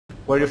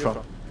Where are you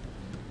from?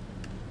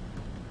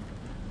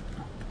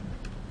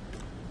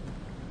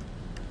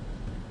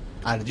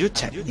 Are you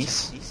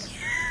Chinese?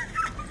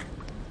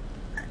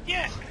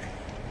 Yeah.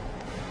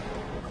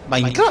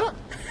 Minecraft?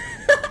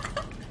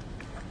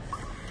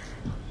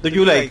 Do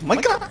you like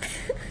Minecraft?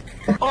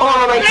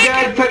 Oh my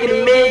god,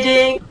 fucking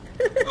amazing.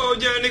 Oh,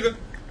 ya, nigga.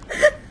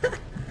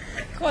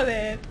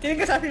 Joder, tienen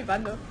que estar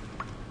flipando.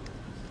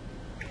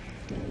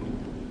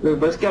 Lo que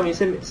pasa es que a mí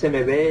se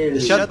me ve The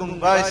el... shotgun,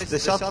 guys, the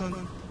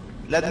shotgun.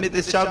 Let me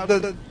the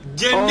shotgun.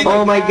 Ya, Oh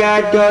nigga. my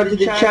god, go to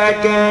the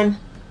shotgun.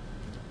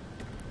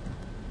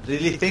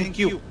 Really, thank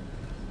you.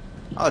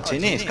 Oh,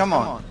 Chinese, come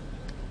on.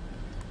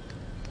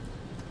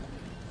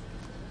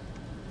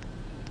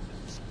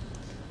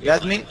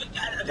 Got me?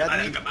 Got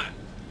me?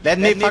 Let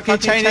me fucking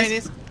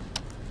Chinese.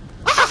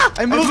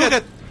 I'm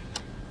moving.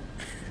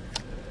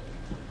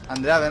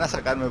 Andrea, ven a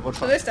sacarme, por ¿Dónde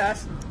favor.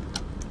 estás?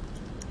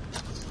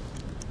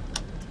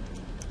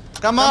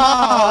 Come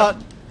on.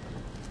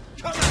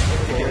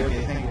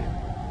 Okay, thank you.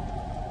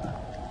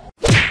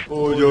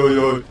 Uy, uy,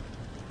 uy.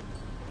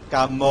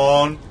 Come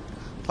on,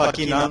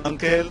 fucking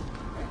uncle.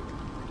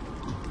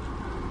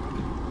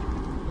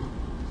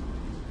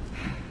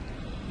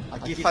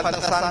 Aquí falta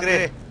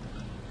sangre.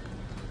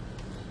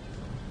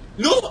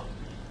 ¡No!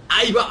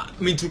 Ahí va.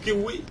 Me choqué,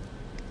 güey.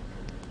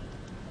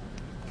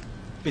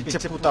 Pinche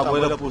puta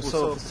abuelo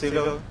puso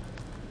fusible.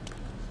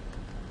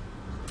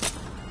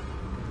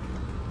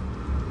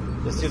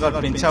 Yo sigo al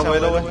pinche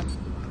abuelo, güey.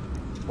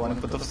 Pone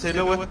puto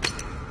fusible, güey.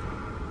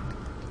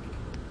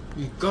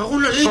 Me cago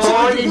en la leche.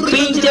 ¡Oh, ¿qué el ocurre?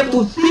 pinche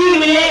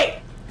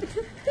fusible!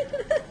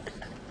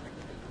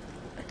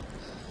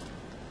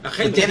 La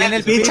gente Tienen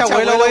el pinche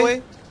abuelo,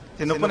 güey.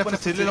 Si no pone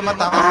fusible lo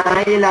matamos.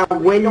 ¡Ay, el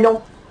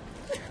abuelo!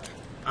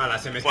 Ala,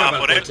 se me escapa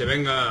por el él. coche,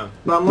 venga.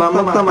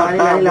 Vamos a matar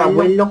al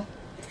abuelo.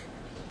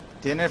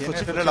 Tiene el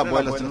fusible el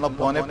abuelo, si no lo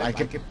pone, hay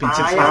que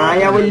pinche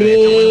 ¡Ay,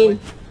 abuelín!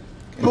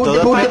 Put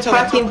Todo the pecho,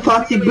 fucking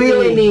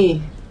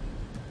possibility.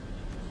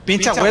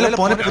 pinche abuelo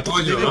pone Me puto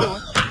apoyo. fusible,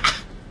 güey.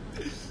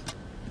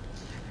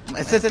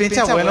 Ese es pinche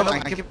abuelo,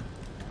 hay que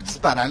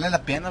dispararle en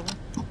la pierna, güey.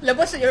 Le he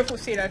puesto yo el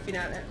fusil al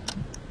final,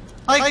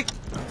 ¡Ay!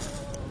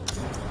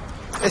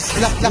 Es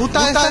la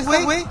puta esa,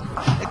 güey.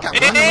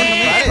 Cabrón, no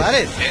me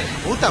pares.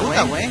 Puta,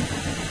 güey.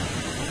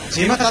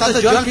 Sí, matando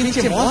yo al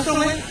pinche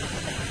monstruo, güey.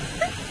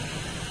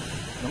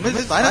 No me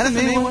dispares a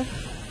mí, güey.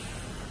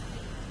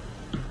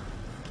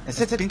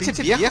 Ese es el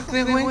pinche viejo,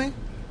 güey.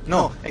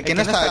 No, el que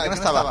no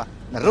estaba.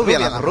 La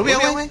rubia,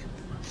 güey.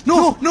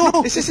 No,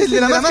 ese es el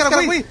de la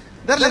máscara, güey.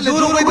 Darle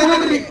duro, güey. Dale,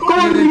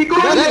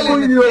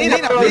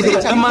 mira,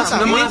 No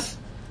más.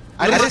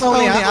 Ha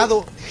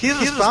respawneado. He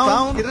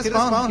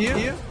respawn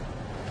here.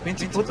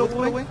 Pinche puto,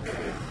 güey.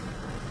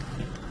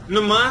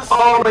 No más.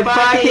 Oh my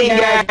fucking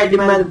god, you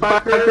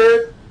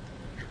motherfucker.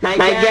 My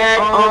god,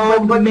 oh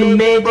my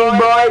amazing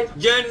boy.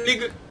 Ya,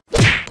 nigga.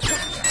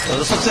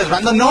 Todos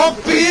observando. ¡No,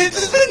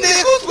 pinches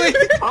pendejos, güey!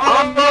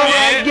 Oh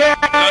my Lo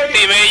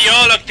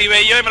god.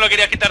 activé yo y me lo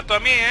quería quitar tú a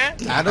mí,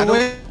 Claro,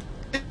 güey.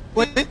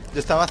 Yo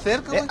estaba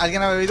cerca, güey.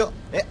 Alguien ha bebido.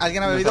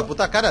 Alguien ha bebido.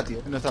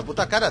 En nuestra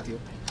puta cara, tío.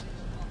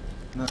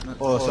 No.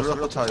 O solo lo he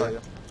escuchado yo.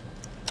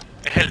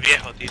 Es el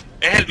viejo, tío.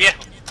 Es el viejo.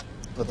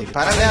 Pues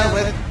dispárale al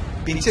güey.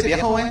 Pinche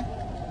viejo, güey.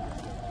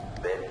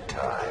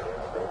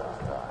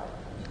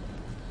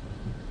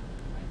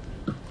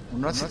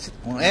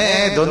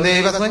 ¿Dónde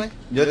ibas, güey?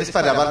 Yo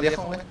disparaba al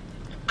viejo, güey.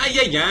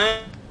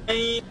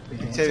 Ay.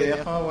 Pinche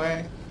viejo,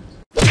 güey.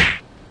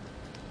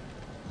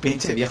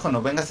 Pinche viejo,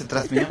 no vengas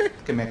detrás mío,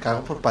 que me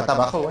cago por pata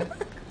abajo, güey.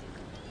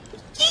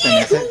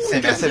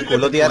 Se me hace el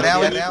culo diarrea,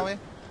 güey.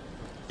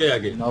 ¿Qué hay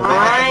aquí? No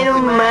Ay, no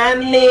vengas.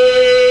 mames.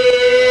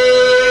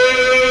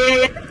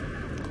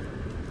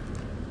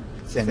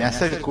 Se me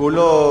hace el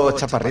culo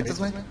chaparritos,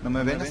 güey. No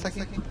me vengas hasta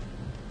aquí.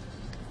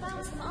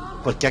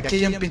 Porque aquí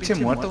hay un pinche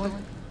muerto, güey.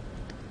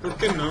 ¿Por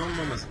qué no,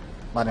 mamás?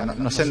 Vale,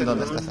 no sé en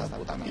dónde está esa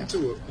puta mierda.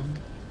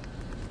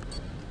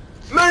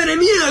 ¡Madre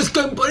mía! ¡Los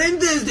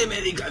componentes de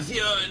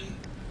medicación!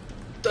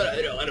 Toda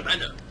la droga,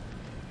 hermano.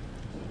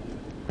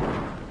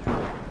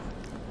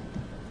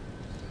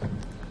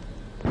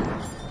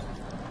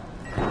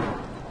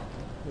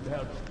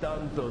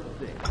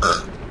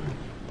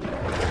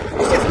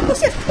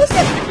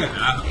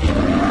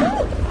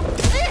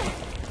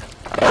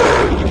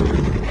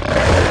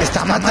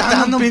 Está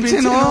matando un pinche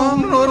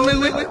enorme,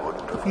 güey.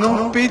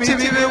 No, pinche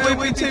vive, güey,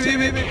 pinche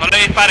vive. No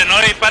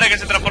le dispare, que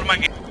se transforma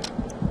aquí.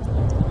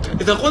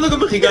 ¿Estás jugando con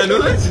mexicanos?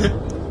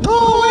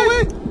 No,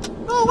 güey.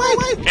 No,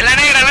 güey. Es la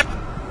negra,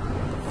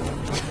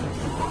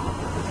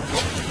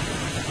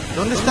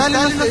 ¿Dónde está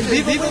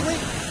el vivo, güey?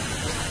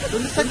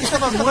 ¿Dónde está el que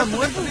estaba muerto,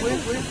 güey?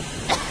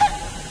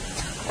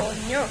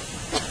 Coño.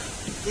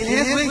 ¿Quién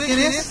es, güey?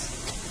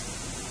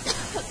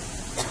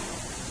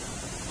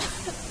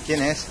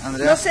 ¿Quién es,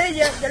 Andrea? No sé,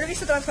 ya lo he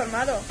visto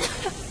transformado.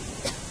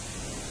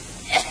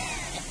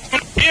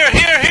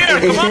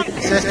 Here, come on.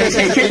 Es el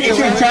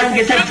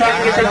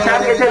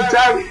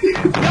Chang.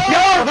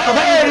 ¡No!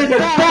 ¡Joder, es el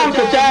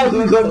puto Chang,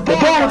 hijo de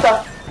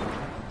puta!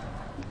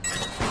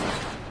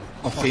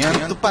 Confía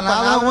en tu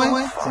palabra,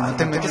 güey. Si no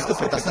te metes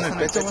escopetazo en el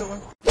pecho, güey.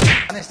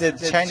 One is the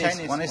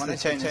Chinese, one is the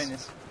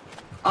Chinese.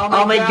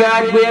 Oh my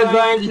god, we are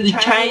going to the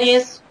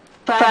Chinese.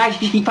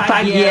 Fuck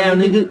yeah,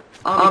 nigga.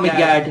 Oh my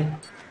god.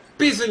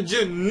 Peace and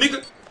you,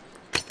 nigga.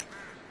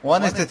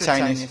 One is the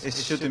Chinese,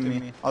 is shooting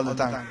me all the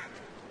time.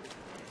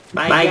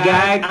 My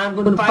god, I'm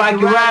gonna fuck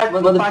your ass,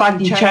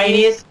 motherfucking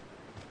Chinese.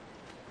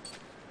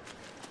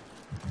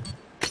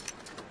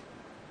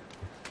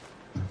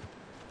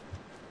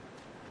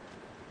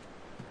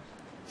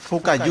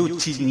 Fuka you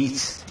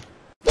Chinese.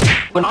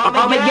 Oh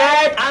my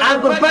god,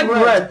 I'm gonna fuck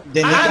your ass.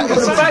 I'm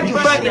gonna fuck your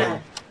fucking ass.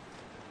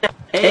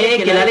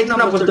 Que el Alex no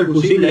ha puesto el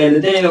fusible, le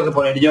he tenido que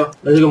poner yo.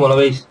 No sé cómo lo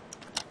veis.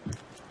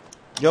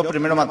 Yo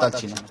primero mato al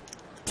chino.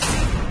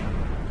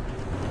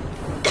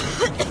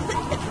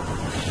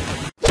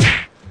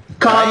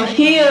 Come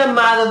here,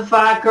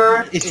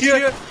 motherfucker. Is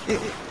here,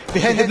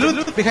 behind the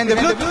blue, behind the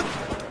blue.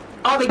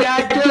 Oh my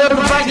god, kill the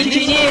fucking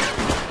Chinese.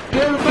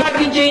 Kill the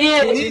fucking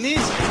Chinese.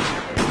 Chinese.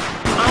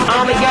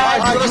 Oh my god,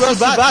 You are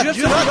bad,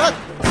 you are bad.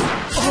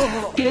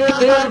 kill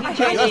the You are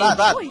Chinese.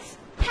 bad.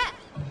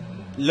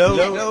 Low.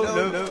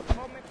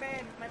 My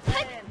pen.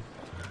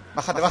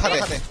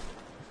 Bájate.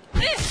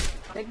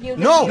 Thank you.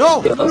 No.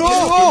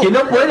 Que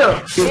no puedo.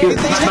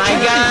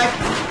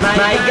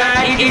 My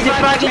god, it is a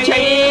fucking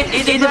Chinese.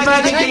 It is a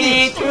fucking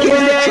Chinese.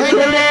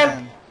 Kill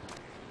them.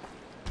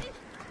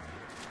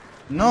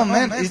 No,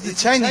 man, it's the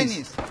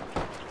Chinese.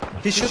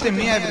 He's shooting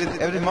me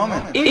every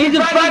moment. It's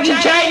the fucking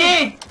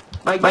Chinese.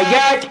 My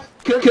god,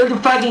 kill the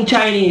fucking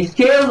Chinese.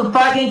 Kill the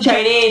fucking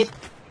Chinese.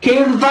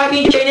 Kill the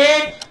fucking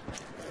Chinese.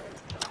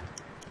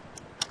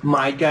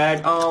 My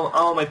god,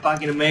 oh my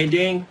fucking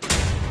amazing.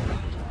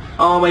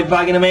 Oh my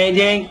fucking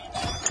amazing.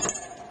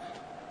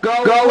 Go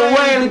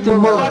away, little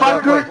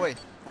motherfucker. Wait.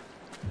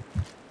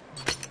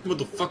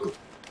 Motherfucker.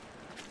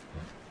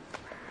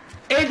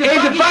 It's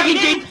a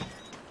fucking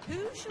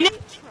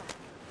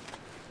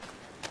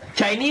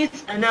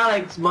Chinese and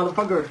Alex,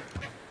 motherfucker.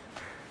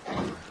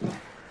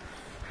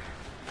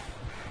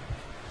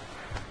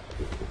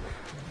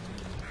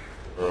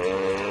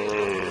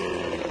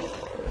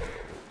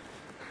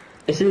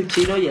 Es el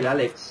chino y el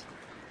Alex.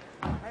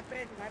 My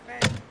pen.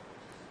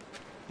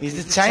 It's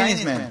the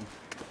Chinese, man.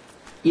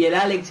 Y el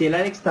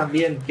Alex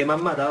también, que me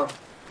han matado.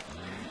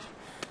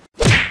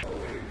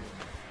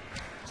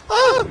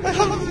 Oh, I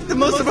have the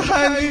monster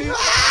behind me.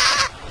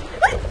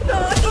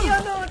 No, tío,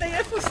 no, tenía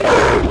el fusil.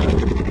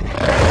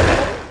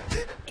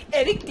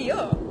 Eric,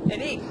 tío.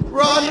 Eric.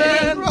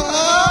 Run.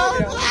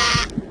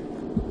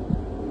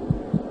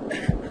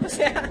 O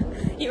sea,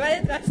 iba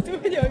detrás tuyo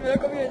y me lo he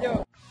comido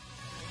yo.